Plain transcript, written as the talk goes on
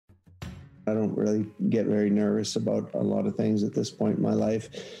I don't really get very nervous about a lot of things at this point in my life.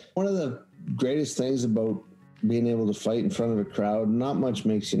 One of the greatest things about being able to fight in front of a crowd, not much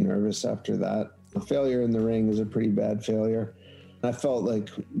makes you nervous after that. A failure in the ring is a pretty bad failure. I felt like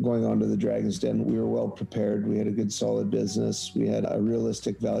going on to the Dragon's Den, we were well prepared. We had a good, solid business. We had a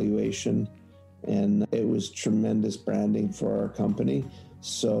realistic valuation, and it was tremendous branding for our company.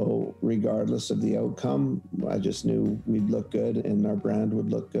 So regardless of the outcome, I just knew we'd look good and our brand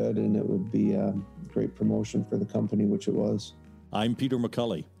would look good, and it would be a great promotion for the company, which it was. I'm Peter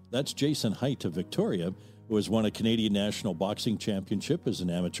McCulley. That's Jason Heit of Victoria, who has won a Canadian National Boxing Championship as an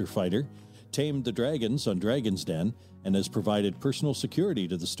amateur fighter, tamed the Dragons on Dragon's Den, and has provided personal security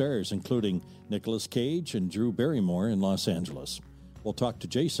to the stars, including Nicolas Cage and Drew Barrymore in Los Angeles. We'll talk to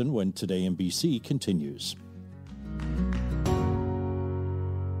Jason when Today in BC continues.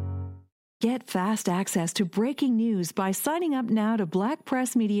 Get fast access to breaking news by signing up now to Black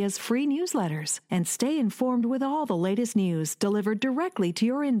Press Media's free newsletters and stay informed with all the latest news delivered directly to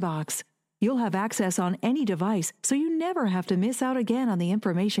your inbox. You'll have access on any device, so you never have to miss out again on the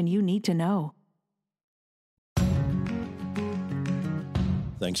information you need to know.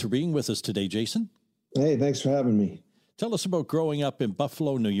 Thanks for being with us today, Jason. Hey, thanks for having me. Tell us about growing up in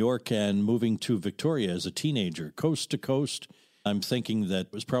Buffalo, New York, and moving to Victoria as a teenager, coast to coast. I'm thinking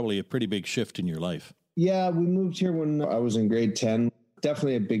that was probably a pretty big shift in your life. Yeah, we moved here when I was in grade 10.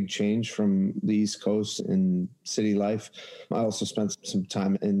 Definitely a big change from the East Coast and city life. I also spent some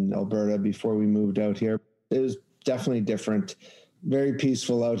time in Alberta before we moved out here. It was definitely different. Very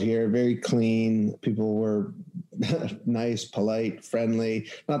peaceful out here, very clean. People were nice, polite, friendly.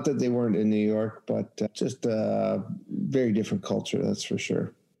 Not that they weren't in New York, but just a very different culture, that's for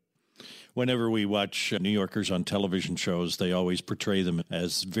sure. Whenever we watch New Yorkers on television shows, they always portray them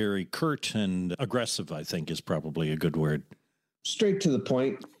as very curt and aggressive, I think is probably a good word. Straight to the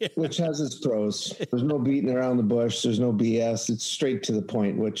point, which has its pros. There's no beating around the bush. There's no BS. It's straight to the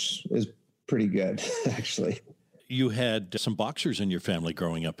point, which is pretty good, actually. You had some boxers in your family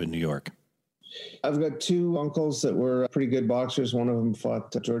growing up in New York. I've got two uncles that were pretty good boxers. One of them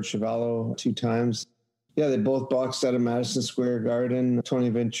fought George Chuvalo 2 times. Yeah, they both boxed out of Madison Square Garden. Tony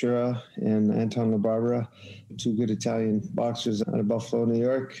Ventura and Anton LaBarbera, 2 good Italian boxers out of Buffalo, New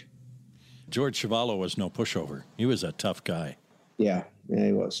York. George Chuvalo was no pushover. He was a tough guy. Yeah,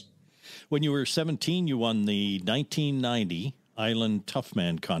 he was. When you were 17, you won the 1990 Island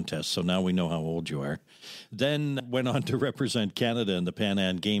Toughman contest, so now we know how old you are. Then went on to represent Canada in the Pan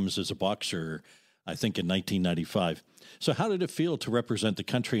Am Games as a boxer, I think in 1995. So how did it feel to represent the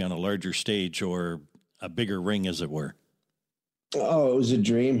country on a larger stage, or a bigger ring, as it were? Oh, it was a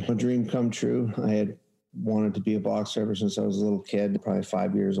dream come true. I had wanted to be a boxer ever since I was a little kid, probably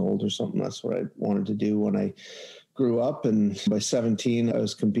 5 years old or something. That's what I wanted to do when I grew up. And by 17, I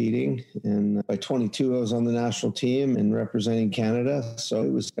was competing. And by 22, I was on the national team and representing Canada. So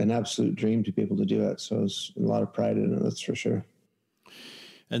it was an absolute dream to be able to do it. So it was a lot of pride in it, that's for sure.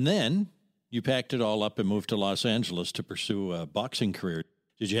 And then you packed it all up and moved to Los Angeles to pursue a boxing career.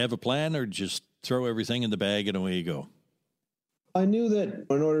 Did you have a plan, or just throw everything in the bag and away you go? I knew that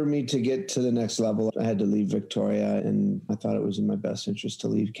in order for me to get to the next level, I had to leave Victoria, and I thought it was in my best interest to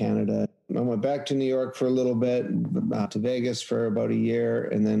leave Canada. I went back to New York for a little bit, to Vegas for about a year,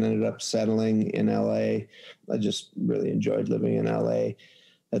 and then ended up settling in LA. I just really enjoyed living in LA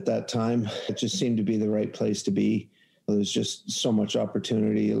at that time. It just seemed to be the right place to be. There's just so much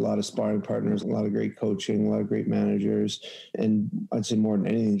opportunity, a lot of sparring partners, a lot of great coaching, a lot of great managers, and I'd say more than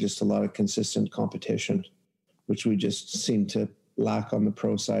anything, just a lot of consistent competition, which we just seem to lack on the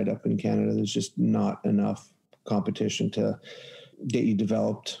pro side up in Canada. There's just not enough competition to get you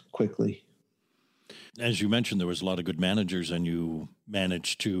developed quickly. As you mentioned, there was a lot of good managers, and you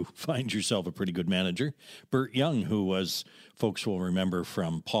managed to find yourself a pretty good manager. Burt Young, who was, folks will remember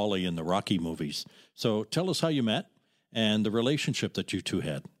from Paulie and the Rocky movies. So tell us how you met and the relationship that you two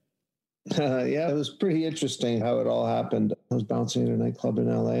had. Yeah, it was pretty interesting how it all happened. I was bouncing at a nightclub in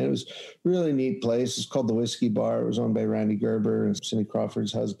LA. It was a really neat place. It's called the Whiskey Bar. It was owned by Randy Gerber and Cindy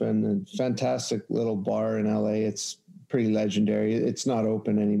Crawford's husband. And fantastic little bar in LA. It's pretty legendary. It's not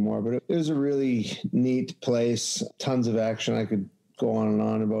open anymore, but it was a really neat place. Tons of action. I could go on and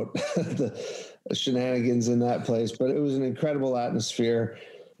on about the shenanigans in that place, but it was an incredible atmosphere.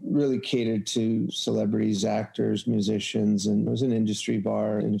 Really catered to celebrities, actors, musicians, and it was an industry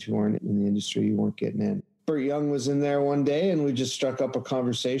bar. And if you weren't in the industry, you weren't getting in. Burt Young was in there one day, and we just struck up a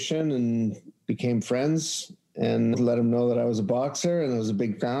conversation and became friends, and let him know that I was a boxer and I was a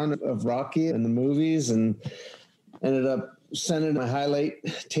big fan of Rocky and the movies, and ended up sending my highlight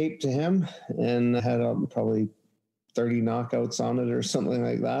tape to him, and I had probably 30 knockouts on it or something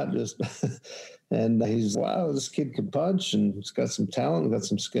like that. Just and he's, wow, this kid can punch and he's got some talent, got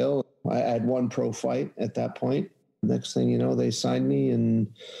some skill. I had one pro fight at that point. Next thing you know, they signed me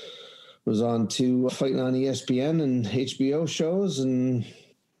and was on to fighting on ESPN and HBO shows, and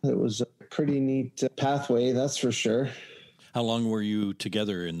it was a pretty neat pathway, that's for sure. How long were you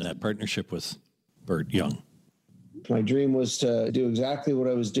together in that partnership with Burt Young? My dream was to do exactly what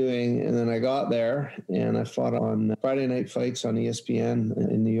I was doing, and then I got there, and I fought on Friday night fights on ESPN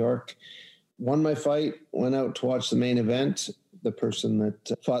in New York. Won my fight, went out to watch the main event. The person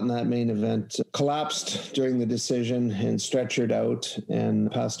that fought in that main event collapsed during the decision and stretchered out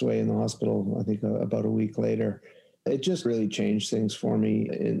and passed away in the hospital, I think, about a week later. It just really changed things for me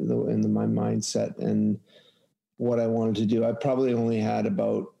in my mindset and what I wanted to do. I probably only had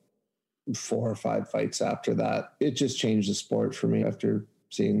about 4 or 5 fights after that. It just changed the sport for me after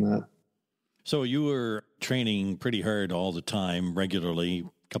seeing that. So you were training pretty hard all the time, regularly,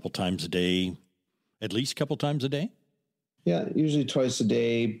 a couple times a day, at least a couple times a day? Yeah, usually twice a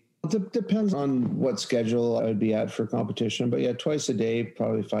day. It depends on what schedule I would be at for competition. But yeah, twice a day,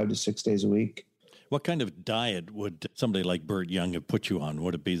 probably 5 to 6 days a week. What kind of diet would somebody like Burt Young have put you on?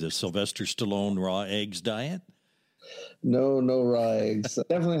 Would it be the Sylvester Stallone raw eggs diet? No raw eggs.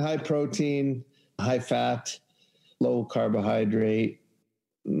 Definitely high protein, high fat, low carbohydrate.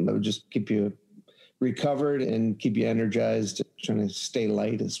 That would just keep you recovered and keep you energized, trying to stay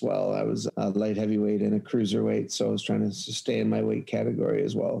light as well. I was a light heavyweight and a cruiserweight, so I was trying to stay in my weight category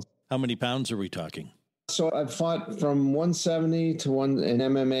as well. How many pounds are we talking? So I've fought from 170 to in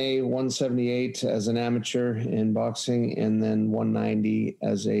MMA, 178 as an amateur in boxing, and then 190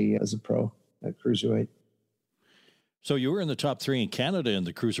 as a pro at cruiserweight. So you were in the top 3 in Canada in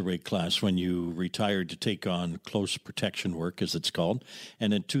the cruiserweight class when you retired to take on close protection work, as it's called.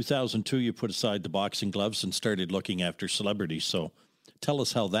 And in 2002, you put aside the boxing gloves and started looking after celebrities. So tell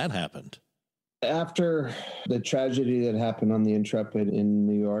us how that happened. After the tragedy that happened on the Intrepid in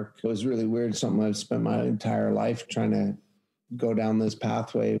New York, it was really weird. Something I've spent my entire life trying to go down this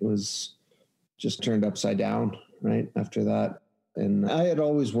pathway was just turned upside down right after that. And I had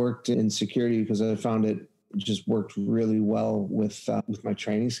always worked in security because I found it just worked really well with my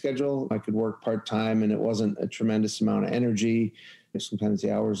training schedule. I could work part-time and it wasn't a tremendous amount of energy. Sometimes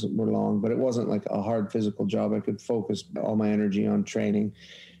the hours were long, but it wasn't like a hard physical job. I could focus all my energy on training.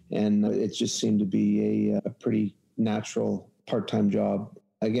 And it just seemed to be a pretty natural part-time job.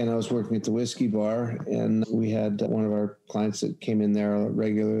 Again, I was working at the whiskey bar, and we had one of our clients that came in there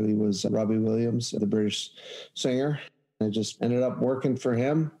regularly was Robbie Williams, the British singer. I just ended up working for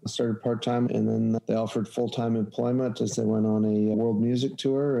him. I started part-time, and then they offered full-time employment as they went on a world music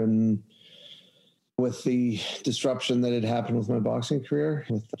tour. And with the disruption that had happened with my boxing career,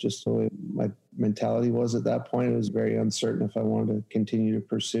 with just the way my mentality was at that point, it was very uncertain if I wanted to continue to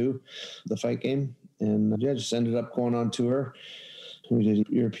pursue the fight game. And yeah, just ended up going on tour. We did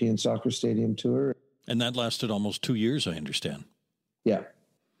a European soccer stadium tour. And that lasted almost 2 years, I understand. Yeah.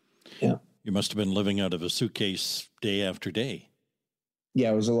 Yeah. You must have been living out of a suitcase day after day.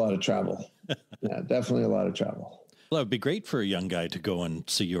 Yeah, it was a lot of travel. Yeah, definitely a lot of travel. Well, that would be great for a young guy to go and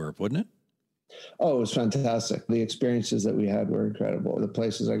see Europe, wouldn't it? Oh, it was fantastic. The experiences that we had were incredible. The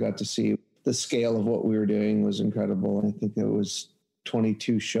places I got to see, the scale of what we were doing was incredible. I think it was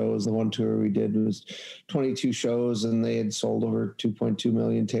 22 shows. The one tour we did was 22 shows, and they had sold over 2.2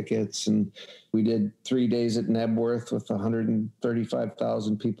 million tickets. And we did 3 days at Nebworth with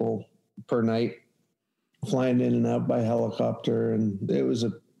 135,000 people per night, flying in and out by helicopter. And it was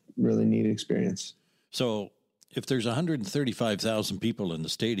a really neat experience. So if there's 135,000 people in the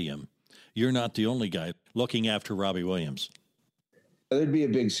stadium, you're not the only guy looking after Robbie Williams. There'd be a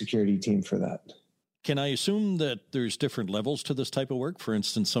big security team for that. Can I assume that there's different levels to this type of work? For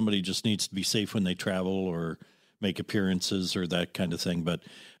instance, somebody just needs to be safe when they travel or make appearances or that kind of thing. But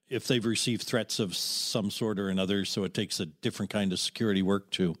if they've received threats of some sort or another, so it takes a different kind of security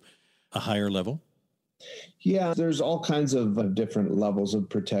work to a higher level? Yeah, there's all kinds of different levels of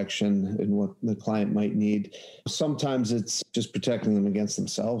protection and what the client might need. Sometimes it's just protecting them against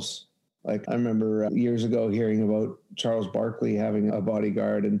themselves. Like I remember years ago hearing about Charles Barkley having a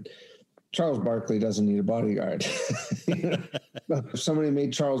bodyguard, and Charles Barkley doesn't need a bodyguard. If somebody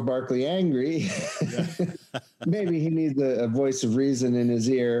made Charles Barkley angry, maybe he needs a voice of reason in his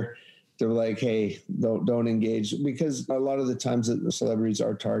ear. They're like, hey, don't engage, because a lot of the times that the celebrities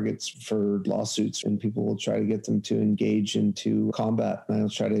are targets for lawsuits, and people will try to get them to engage into combat. And they'll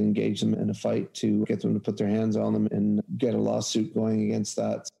try to engage them in a fight to get them to put their hands on them and get a lawsuit going against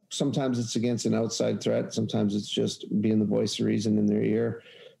that. Sometimes it's against an outside threat. Sometimes it's just being the voice of reason in their ear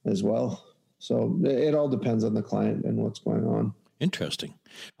as well. So it all depends on the client and what's going on. Interesting.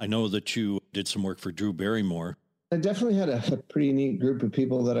 I know that you did some work for Drew Barrymore. I definitely had a pretty neat group of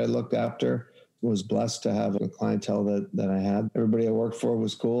people that I looked after. Was blessed to have a clientele that I had. Everybody I worked for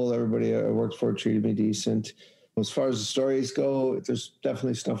was cool. Everybody I worked for treated me decent. As far as the stories go, there's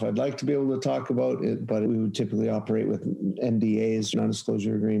definitely stuff I'd like to be able to talk about, but we would typically operate with NDAs,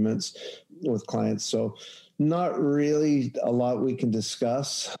 non-disclosure agreements with clients. So not really a lot we can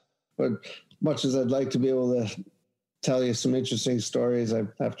discuss, but much as I'd like to be able to tell you some interesting stories, I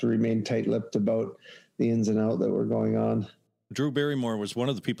have to remain tight-lipped about the ins and outs that were going on. Drew Barrymore was one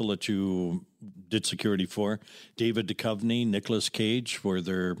of the people that you did security for. David Duchovny, Nicolas Cage, were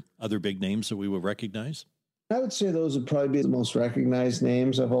there other big names that we would recognize? I would say those would probably be the most recognized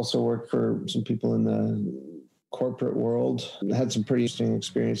names. I've also worked for some people in the corporate world. I had some pretty interesting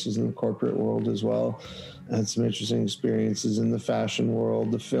experiences in the corporate world as well. I had some interesting experiences in the fashion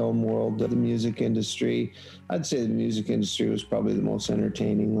world, the film world, the music industry. I'd say the music industry was probably the most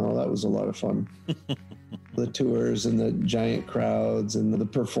entertaining, though. That was a lot of fun. The tours and the giant crowds and the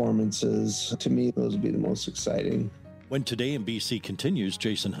performances, to me, those would be the most exciting. When Today in BC continues,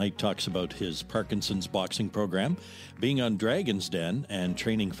 Jason Heit talks about his Parkinson's boxing program, being on Dragon's Den, and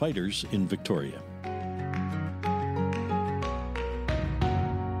training fighters in Victoria.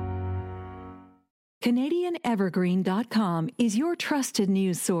 CanadianEvergreen.com is your trusted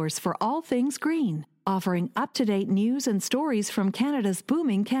news source for all things green, offering up-to-date news and stories from Canada's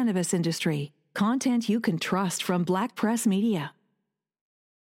booming cannabis industry. Content you can trust from Black Press Media.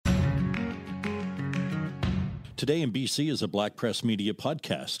 Today in BC is a Black Press Media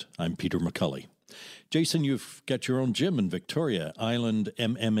podcast. I'm Peter McCulley. Jason, you've got your own gym in Victoria, Island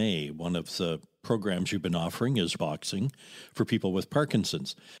MMA. One of the programs you've been offering is boxing for people with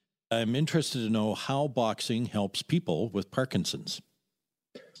Parkinson's. I'm interested to know how boxing helps people with Parkinson's.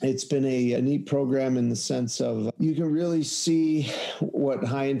 It's been a neat program in the sense of you can really see what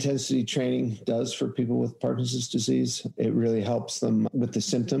high-intensity training does for people with Parkinson's disease. It really helps them with the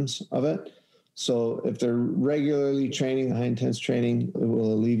symptoms of it. So if they're regularly training, high-intense training, it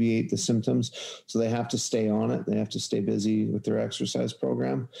will alleviate the symptoms. So they have to stay on it. They have to stay busy with their exercise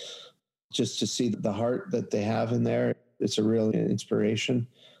program. Just to see the heart that they have in there, it's a real inspiration.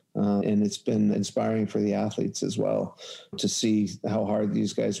 And it's been inspiring for the athletes as well to see how hard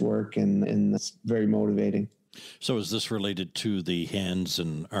these guys work, and it's very motivating. So is this related to the hands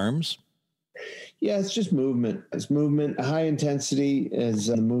and arms? Yeah, it's just movement. It's movement. High intensity is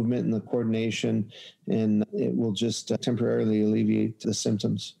the movement and the coordination, and it will just temporarily alleviate the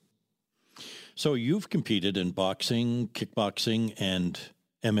symptoms. So you've competed in boxing, kickboxing, and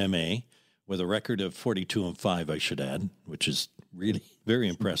MMA with a record of 42-5, I should add, which is really very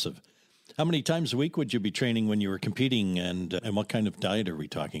impressive. How many times a week would you be training when you were competing, and what kind of diet are we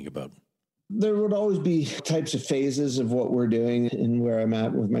talking about? There would always be types of phases of what we're doing and where I'm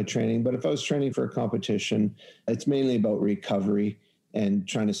at with my training. But if I was training for a competition, it's mainly about recovery and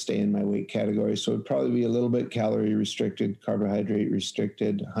trying to stay in my weight category. So it'd probably be a little bit calorie restricted, carbohydrate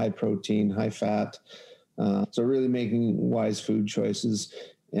restricted, high protein, high fat. So really making wise food choices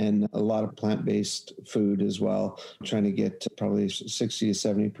and a lot of plant-based food as well. I'm trying to get probably 60 to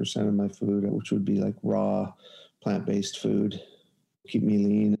 70% of my food, which would be like raw plant-based food, keep me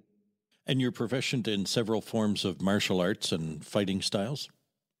lean. And you're proficient in several forms of martial arts and fighting styles?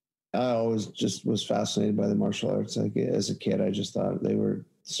 I always just was fascinated by the martial arts. Like, as a kid, I just thought they were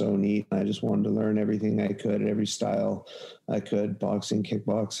so neat. I just wanted to learn everything I could, every style I could: boxing,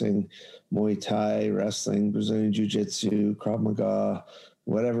 kickboxing, Muay Thai, wrestling, Brazilian Jiu-Jitsu, Krav Maga,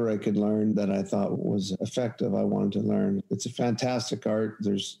 whatever I could learn that I thought was effective, I wanted to learn. It's a fantastic art.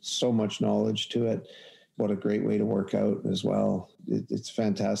 There's so much knowledge to it. What a great way to work out as well. It's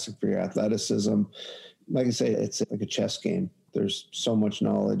fantastic for your athleticism. Like I say, it's like a chess game. There's so much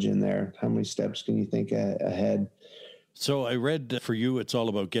knowledge in there. How many steps can you think ahead? So I read for you, it's all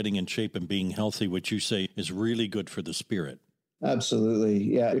about getting in shape and being healthy, which you say is really good for the spirit. Absolutely.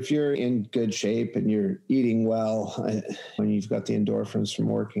 Yeah. If you're in good shape and you're eating well, when you've got the endorphins from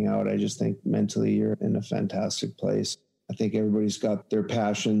working out, I just think mentally you're in a fantastic place. I think everybody's got their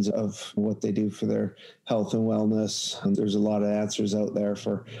passions of what they do for their health and wellness. And there's a lot of answers out there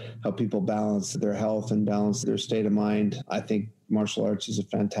for how people balance their health and balance their state of mind. I think martial arts is a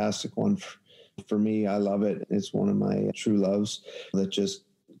fantastic one. For me, I love it. It's one of my true loves that just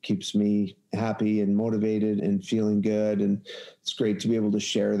keeps me happy and motivated and feeling good. And it's great to be able to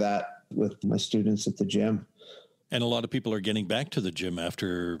share that with my students at the gym. And a lot of people are getting back to the gym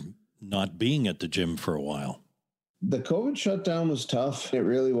after not being at the gym for a while. The COVID shutdown was tough. It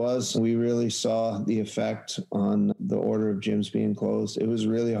really was. We really saw the effect on the order of gyms being closed. It was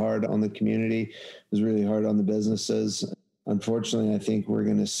really hard on the community. It was really hard on the businesses. Unfortunately, I think we're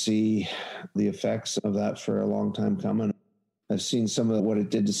going to see the effects of that for a long time coming. I've seen some of what it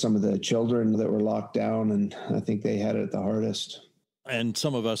did to some of the children that were locked down, and I think they had it the hardest. And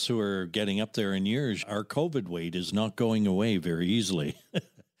some of us who are getting up there in years, our COVID weight is not going away very easily.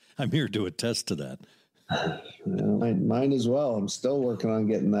 I'm here to attest to that. Mine as well. I'm still working on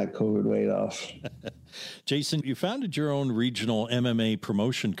getting that COVID weight off. Jason, you founded your own regional MMA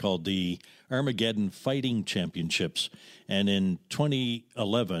promotion called the Armageddon Fighting Championships. And in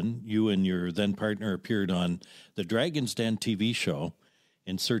 2011, you and your then partner appeared on the Dragon's Den TV show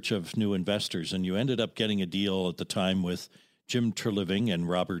in search of new investors. And you ended up getting a deal at the time with Jim Treliving and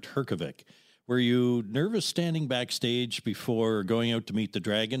Robert Herkovic. Were you nervous standing backstage before going out to meet the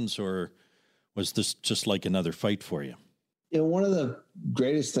Dragons, or was this just like another fight for you? One of the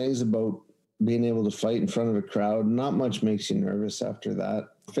greatest things about being able to fight in front of a crowd, not much makes you nervous after that.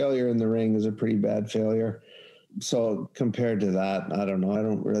 Failure in the ring is a pretty bad failure. So compared to that, I don't know. I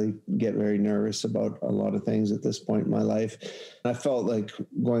don't really get very nervous about a lot of things at this point in my life. I felt like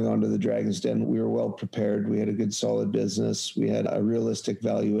going on to the Dragon's Den, we were well prepared. We had a good, solid business. We had a realistic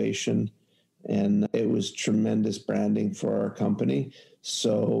valuation, and it was tremendous branding for our company.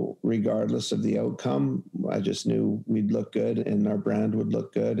 So regardless of the outcome, I just knew we'd look good and our brand would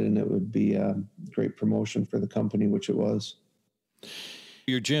look good, and it would be a great promotion for the company, which it was.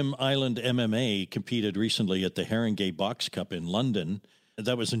 Your gym, Island MMA, competed recently at the Haringey Box Cup in London.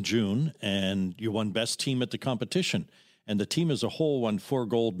 That was in June, and you won best team at the competition. And the team as a whole won 4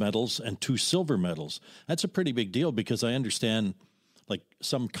 gold medals and 2 silver medals. That's a pretty big deal, because I understand, like,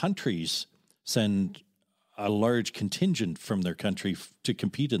 some countries send a large contingent from their country to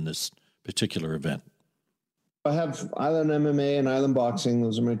compete in this particular event. I have Island MMA and Island Boxing.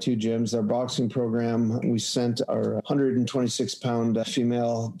 Those are my 2 gyms. Our boxing program, we sent our 126-pound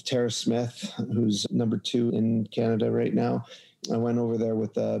female, Tara Smith, who's number 2 in Canada right now. I went over there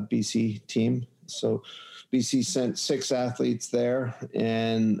with the BC team. So BC sent 6 athletes there,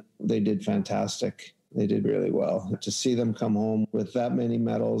 and they did fantastic. They did really well. To see them come home with that many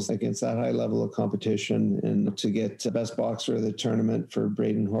medals against that high level of competition, and to get best boxer of the tournament for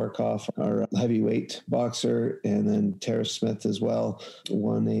Braden Horkoff, our heavyweight boxer, and then Tara Smith as well,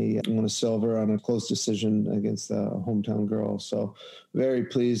 won a silver on a close decision against the hometown girl. So very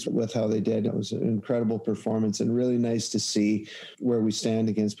pleased with how they did. It was an incredible performance, and really nice to see where we stand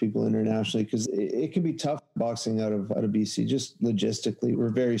against people internationally, because it can be tough boxing out of BC, just logistically. We're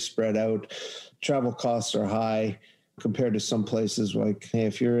very spread out. Travel costs are high compared to some places like, hey,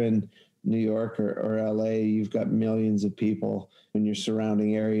 if you're in New York or LA, you've got millions of people in your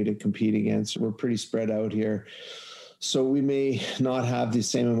surrounding area to compete against. We're pretty spread out here. So we may not have the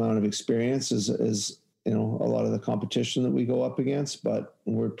same amount of experience as a lot of the competition that we go up against, but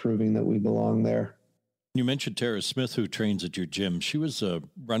we're proving that we belong there. You mentioned Tara Smith, who trains at your gym. She was a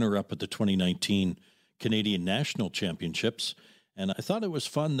runner-up at the 2019 Canadian National Championships. And I thought it was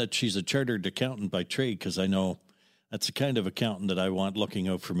fun that she's a chartered accountant by trade, because I know that's the kind of accountant that I want looking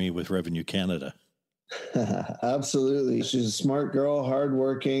out for me with Revenue Canada. Absolutely. She's a smart girl,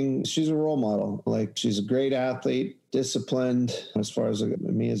 hardworking. She's a role model. Like, she's a great athlete, disciplined. As far as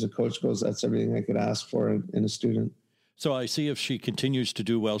me as a coach goes, that's everything I could ask for in a student. So I see if she continues to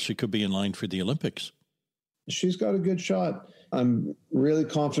do well, she could be in line for the Olympics. She's got a good shot. I'm really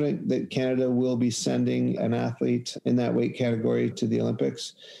confident that Canada will be sending an athlete in that weight category to the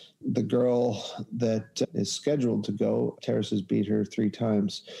Olympics. The girl that is scheduled to go, Tara's has beat her 3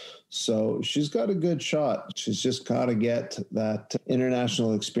 times. So she's got a good shot. She's just got to get that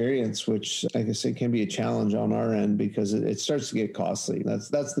international experience, which, like I say, can be a challenge on our end, because it starts to get costly.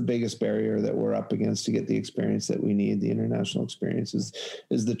 That's the biggest barrier that we're up against to get the experience that we need. The international experience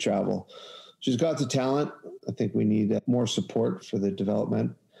is the travel. She's got the talent. I think we need more support for the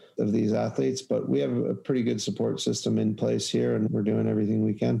development of these athletes, but we have a pretty good support system in place here, and we're doing everything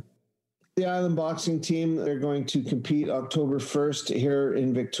we can. The Island Boxing team, they're going to compete October 1st here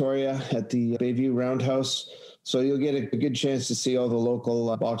in Victoria at the Bayview Roundhouse. So you'll get a good chance to see all the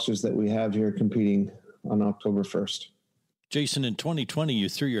local boxers that we have here competing on October 1st. Jason, in 2020, you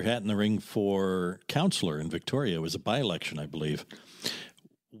threw your hat in the ring for councillor in Victoria. It was a by-election, I believe.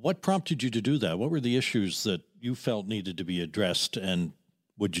 What prompted you to do that? What were the issues that you felt needed to be addressed, and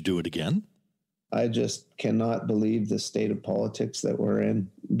would you do it again? I just cannot believe the state of politics that we're in,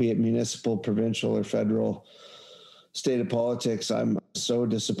 be it municipal, provincial, or federal state of politics. I'm so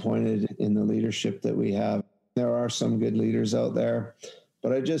disappointed in the leadership that we have. There are some good leaders out there,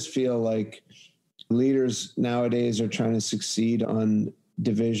 but I just feel like Leaders nowadays are trying to succeed on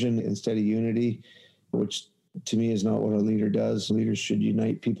division instead of unity, which to me is not what a leader does. Leaders should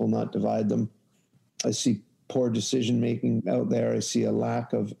unite people, not divide them. I see poor decision-making out there. I see a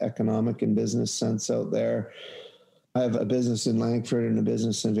lack of economic and business sense out there. I have a business in Langford and a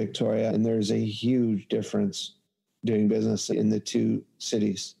business in Victoria, and there's a huge difference doing business in the two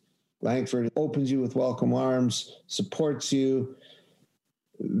cities. Langford opens you with welcome arms, supports you.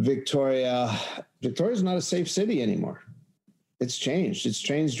 Victoria's not a safe city anymore. It's changed. It's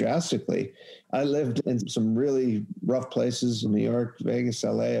changed drastically. I lived in some really rough places in New York, Vegas,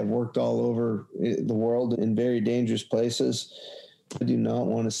 LA. I've worked all over the world in very dangerous places. I do not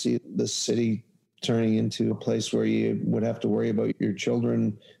want to see the city turning into a place where you would have to worry about your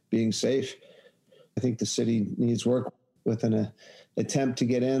children being safe. I think the city needs work with an attempt to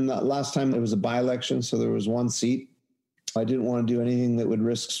get in. Last time it was a by-election, so there was one seat. I didn't want to do anything that would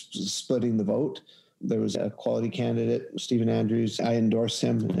risk splitting the vote. There was a quality candidate, Stephen Andrews. I endorsed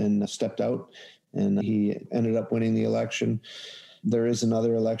him and stepped out, and he ended up winning the election. There is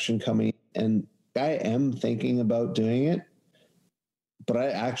another election coming, and I am thinking about doing it, but I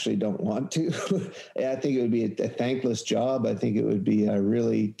actually don't want to. I think it would be a thankless job. I think it would be a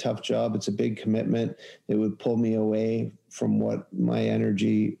really tough job. It's a big commitment. It would pull me away from what my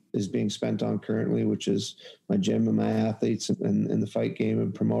energy is being spent on currently, which is my gym and my athletes and the fight game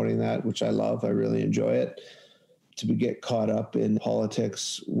and promoting that, which I love. I really enjoy it. To get caught up in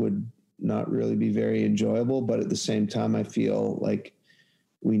politics would not really be very enjoyable, but at the same time, I feel like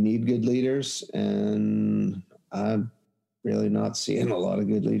we need good leaders, and I'm really not seeing a lot of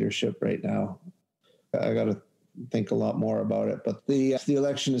good leadership right now. I got to think a lot more about it, but the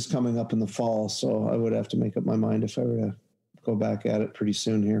election is coming up in the fall, so I would have to make up my mind if I were to go back at it pretty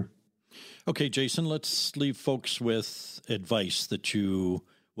soon here. Okay, Jason, let's leave folks with advice that you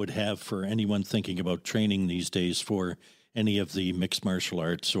would have for anyone thinking about training these days for any of the mixed martial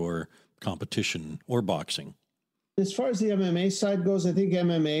arts or competition or boxing. As far as the MMA side goes, I think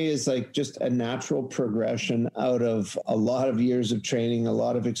MMA is like just a natural progression out of a lot of years of training, a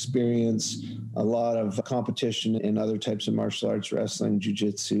lot of experience, a lot of competition in other types of martial arts, wrestling,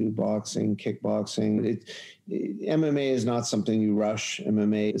 jiu-jitsu, boxing, kickboxing. MMA is not something you rush.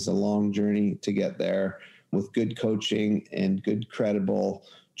 MMA is a long journey to get there with good coaching and good credible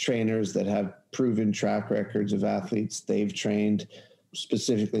trainers that have proven track records of athletes they've trained,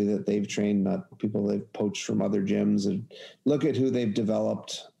 specifically that they've trained, not people they've poached from other gyms, and look at who they've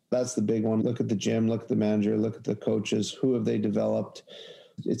developed. That's the big one. Look at the gym, look at the manager, look at the coaches. Who have they developed?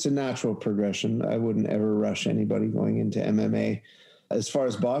 It's a natural progression. I wouldn't ever rush anybody going into MMA. As far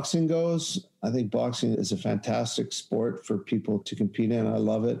as boxing goes, I think boxing is a fantastic sport for people to compete in. I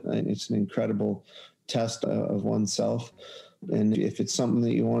love it. It's an incredible test of oneself. And if it's something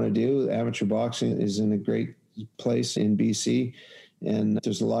that you want to do, amateur boxing is in a great place in BC. And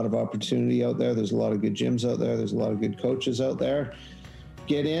there's a lot of opportunity out there. There's a lot of good gyms out there. There's a lot of good coaches out there.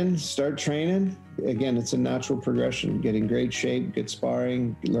 Get in, start training. Again, it's a natural progression. Get in great shape, get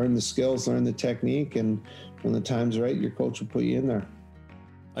sparring, learn the skills, learn the technique. And when the time's right, your coach will put you in there.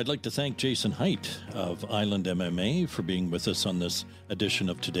 I'd like to thank Jason Heit of Island MMA for being with us on this edition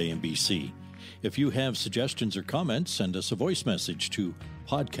of Today in BC. If you have suggestions or comments, send us a voice message to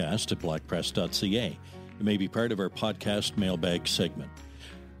podcast@blackpress.ca. It may be part of our podcast mailbag segment.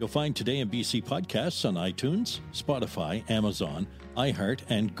 You'll find Today in BC podcasts on iTunes, Spotify, Amazon, iHeart,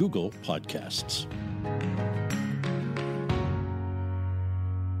 and Google Podcasts.